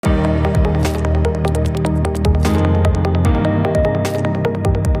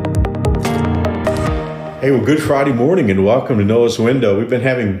Hey, well, good Friday morning and welcome to Noah's Window. We've been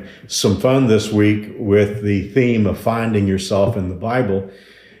having some fun this week with the theme of finding yourself in the Bible.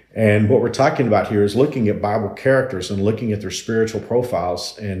 And what we're talking about here is looking at Bible characters and looking at their spiritual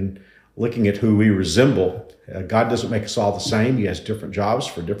profiles and looking at who we resemble. God doesn't make us all the same. He has different jobs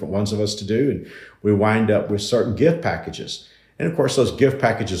for different ones of us to do. And we wind up with certain gift packages. And of course, those gift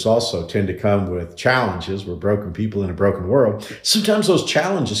packages also tend to come with challenges. We're broken people in a broken world. Sometimes those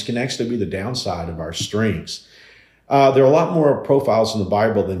challenges can actually be the downside of our strengths. There are a lot more profiles in the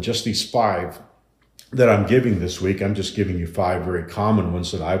Bible than just these 5 that I'm giving this week. I'm just giving you 5 very common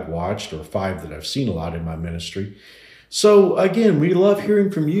ones that I've watched or 5 that I've seen a lot in my ministry. So again, we love hearing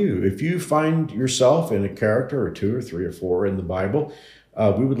from you. If you find yourself in a character or 2 or 3 or 4 in the Bible,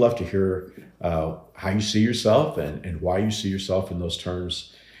 we would love to hear how you see yourself and why you see yourself in those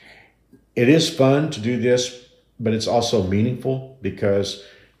terms. It is fun to do this, but it's also meaningful because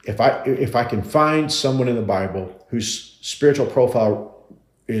if I can find someone in the Bible whose spiritual profile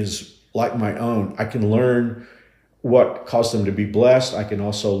is like my own, I can learn what caused them to be blessed. I can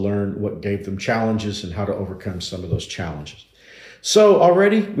also learn what gave them challenges and how to overcome some of those challenges. So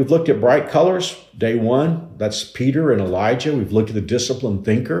already we've looked at bright colors. Day 1, that's Peter and Elijah. We've looked at the disciplined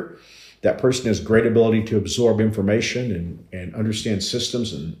thinker. That person has great ability to absorb information and understand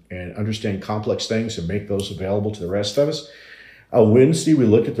systems and understand complex things and make those available to the rest of us. Wednesday, we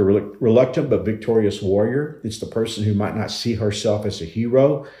looked at the reluctant but victorious warrior. It's the person who might not see herself as a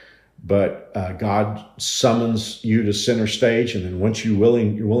hero, but God summons you to center stage. And then once you're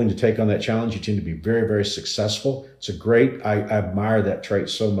willing to take on that challenge, you tend to be very, very successful. It's a great, I admire that trait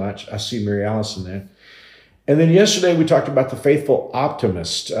so much. I see Mary Alice in that. And then yesterday we talked about the faithful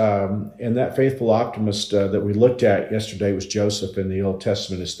optimist. And that faithful optimist that we looked at yesterday was Joseph in the Old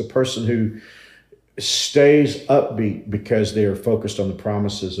Testament. It's the person who stays upbeat because they are focused on the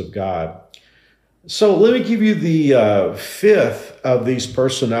promises of God. So let me give you the 5th of these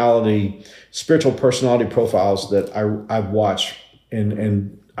spiritual personality profiles that I've watched.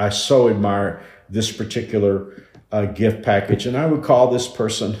 And I so admire this particular gift package. And I would call this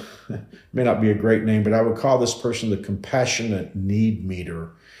person, may not be a great name, but I would call this person the compassionate need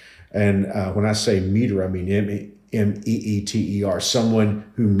meter. And when I say meter, I mean M-E-E-T-E-R,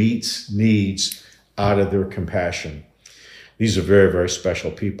 someone who meets needs out of their compassion. These are very, very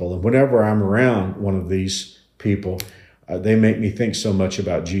special people. And whenever I'm around one of these people, they make me think so much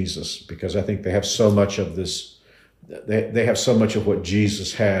about Jesus because I think they have so much of this, they have so much of what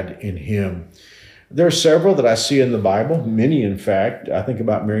Jesus had in him. There are several that I see in the Bible, many in fact. I think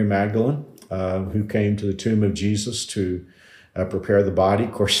about Mary Magdalene, who came to the tomb of Jesus to prepare the body.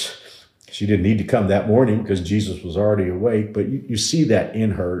 Of course, she didn't need to come that morning because Jesus was already awake, but you see that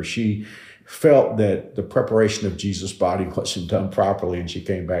in her. She felt that the preparation of Jesus' body wasn't done properly, and she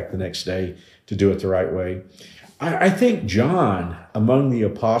came back the next day to do it the right way. I think John, among the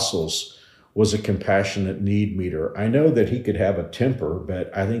apostles, was a compassionate need meter. I know that he could have a temper,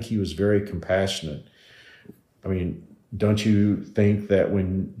 but I think he was very compassionate. I mean, don't you think that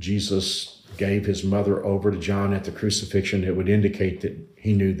when Jesus gave his mother over to John at the crucifixion, it would indicate that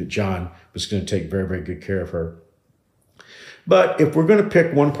he knew that John was going to take very, very good care of her? But if we're going to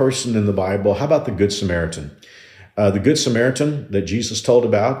pick one person in the Bible, how about the Good Samaritan? The Good Samaritan that Jesus told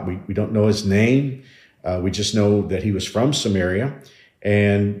about, we don't know his name. We just know that he was from Samaria.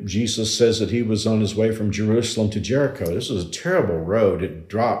 And Jesus says that he was on his way from Jerusalem to Jericho. This was a terrible road. It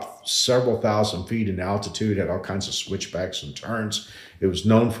dropped several thousand feet in altitude, had all kinds of switchbacks and turns. It was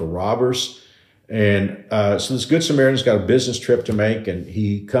known for robbers. And so this Good Samaritan's got a business trip to make, and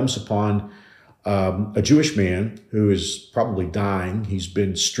he comes upon a Jewish man who is probably dying. He's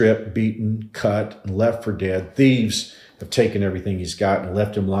been stripped, beaten, cut, and left for dead. Thieves have taken everything he's got and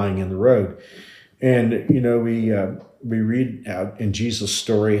left him lying in the road. And, you know, we read in Jesus'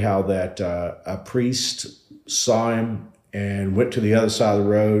 story how that a priest saw him and went to the other side of the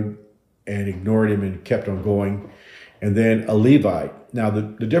road and ignored him and kept on going. And then a Levite. Now, the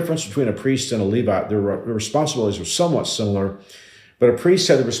difference between a priest and a Levite, their responsibilities were somewhat similar, but a priest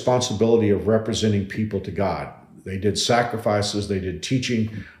had the responsibility of representing people to God. They did sacrifices, they did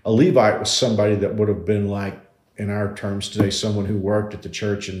teaching. A Levite was somebody that would have been like, in our terms today, someone who worked at the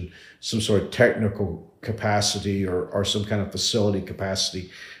church in some sort of technical capacity or some kind of facility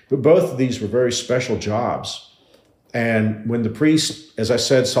capacity. But both of these were very special jobs. And when the priest, as I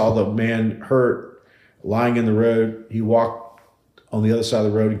said, saw the man hurt, lying in the road, he walked on the other side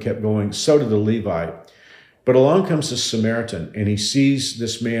of the road and kept going. So did the Levite. But along comes the Samaritan, and he sees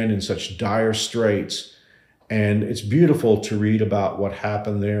this man in such dire straits. And it's beautiful to read about what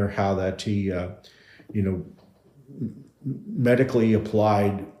happened there, how that he, medically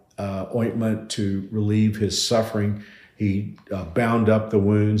applied ointment to relieve his suffering. He bound up the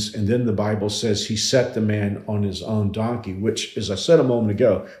wounds. And then the Bible says he set the man on his own donkey, which, as I said a moment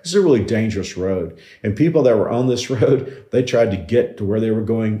ago, this is a really dangerous road. And people that were on this road, they tried to get to where they were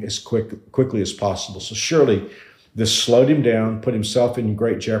going as quickly as possible. So surely this slowed him down, put himself in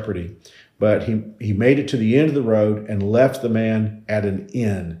great jeopardy. But he made it to the end of the road and left the man at an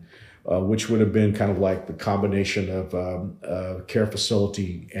inn, which would have been kind of like the combination of a care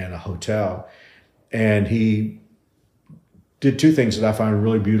facility and a hotel. And he did two things that I find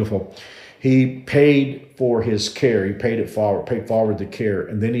really beautiful. He paid for his care. He paid forward the care.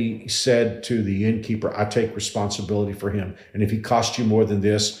 And then he said to the innkeeper, I take responsibility for him. And if he costs you more than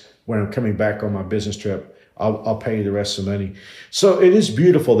this, when I'm coming back on my business trip, I'll pay you the rest of the money. So it is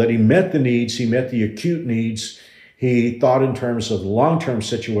beautiful that he met the needs. He met the acute needs. He thought in terms of the long-term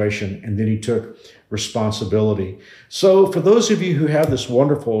situation, and then he took responsibility. So for those of you who have this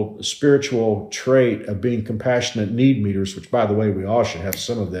wonderful spiritual trait of being compassionate need meters, which, by the way, we all should have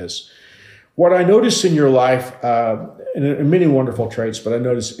some of this, what I notice in your life, and many wonderful traits, but I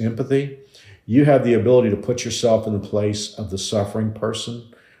notice empathy. You have the ability to put yourself in the place of the suffering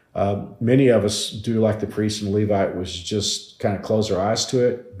person. Many of us do like the priest and Levite, was just kind of close our eyes to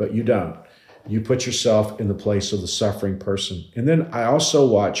it, but you don't. You put yourself in the place of the suffering person. And then I also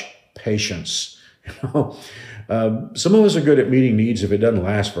watch patience. Some of us are good at meeting needs if it doesn't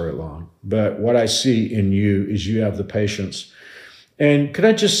last very long. But what I see in you is you have the patience. And could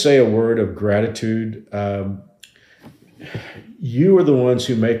I just say a word of gratitude? You are the ones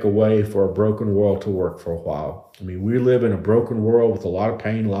who make a way for a broken world to work for a while. I mean, we live in a broken world with a lot of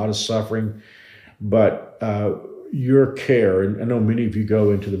pain, a lot of suffering, but your care, and I know many of you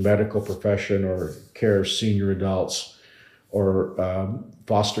go into the medical profession or care of senior adults or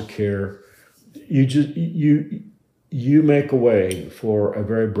foster care, you make a way for a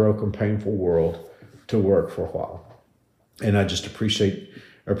very broken, painful world to work for a while. And I just appreciate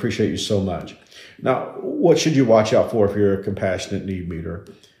you so much. Now, what should you watch out for if you're a compassionate need meter?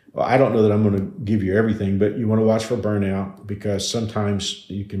 Well, I don't know that I'm going to give you everything, but you want to watch for burnout, because sometimes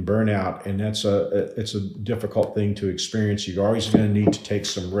you can burn out, and it's a difficult thing to experience. You're always going to need to take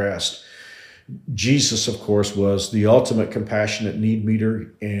some rest. Jesus, of course, was the ultimate compassionate need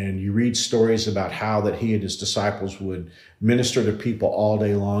meter, and you read stories about how that he and his disciples would minister to people all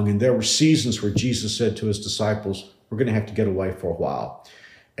day long. And there were seasons where Jesus said to his disciples, we're going to have to get away for a while.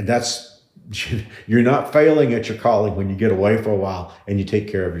 And you're not failing at your calling when you get away for a while and you take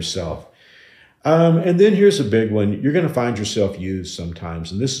care of yourself. And then here's a big one. You're going to find yourself used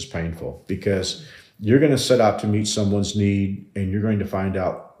sometimes. And this is painful, because you're going to set out to meet someone's need, and you're going to find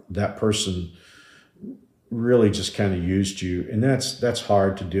out that person really just kind of used you. And that's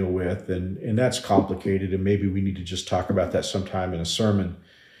hard to deal with. And that's complicated. And maybe we need to just talk about that sometime in a sermon.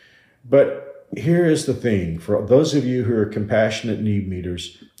 But here is the thing. For those of you who are compassionate need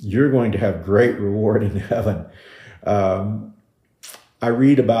meters, you're going to have great reward in heaven. I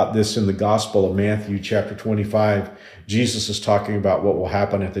read about this in the Gospel of Matthew, chapter 25. Jesus is talking about what will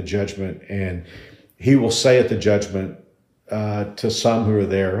happen at the judgment, and he will say at the judgment to some who are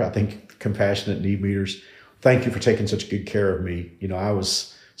there, I think compassionate need meters, thank you for taking such good care of me. You know, I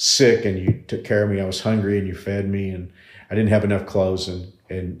was sick and you took care of me. I was hungry and you fed me, and I didn't have enough clothes,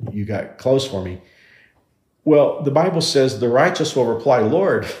 and you got clothes for me. Well, the Bible says the righteous will reply,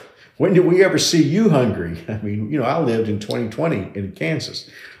 Lord, when did we ever see you hungry? I mean, you know, I lived in 2020 in Kansas.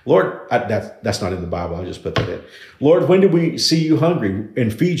 Lord, that's not in the Bible. I just put that in. Lord, when did we see you hungry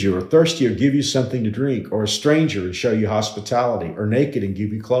and feed you, or thirsty or give you something to drink, or a stranger and show you hospitality, or naked and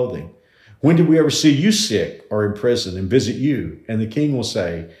give you clothing? When did we ever see you sick or in prison and visit you? And the king will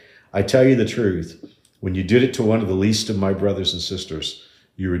say, I tell you the truth. When you did it to one of the least of my brothers and sisters,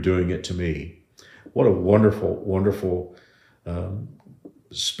 you were doing it to me. What a wonderful, wonderful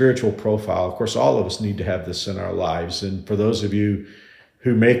spiritual profile. Of course, all of us need to have this in our lives. And for those of you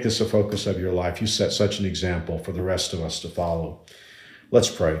who make this a focus of your life, you set such an example for the rest of us to follow. Let's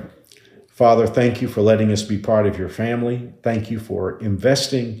pray. Father, thank you for letting us be part of your family. Thank you for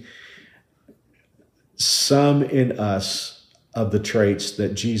investing some in us of the traits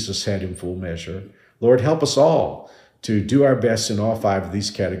that Jesus had in full measure. Lord, help us all to do our best in all 5 of these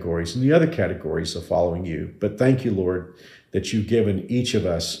categories and the other categories of following you. But thank you, Lord, that you've given each of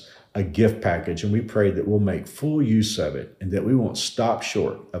us a gift package, and we pray that we'll make full use of it, and that we won't stop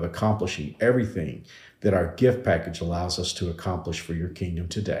short of accomplishing everything that our gift package allows us to accomplish for your kingdom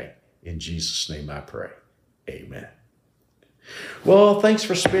today. In Jesus' name I pray. Amen. Well, thanks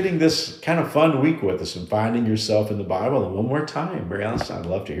for spending this kind of fun week with us and finding yourself in the Bible. And one more time, Mary Allison, I'd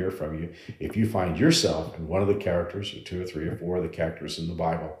love to hear from you. If you find yourself in one of the characters, or two or three or four of the characters in the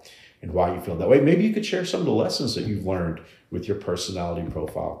Bible, and why you feel that way, maybe you could share some of the lessons that you've learned with your personality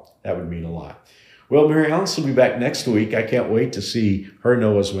profile. That would mean a lot. Well, Mary Allison will be back next week. I can't wait to see her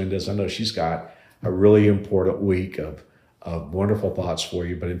Noah's Windows. I know she's got a really important week of wonderful thoughts for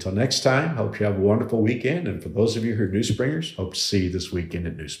you. But until next time, hope you have a wonderful weekend. And for those of you who are New Springers, hope to see you this weekend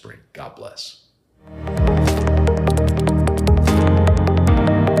at New Spring. God bless.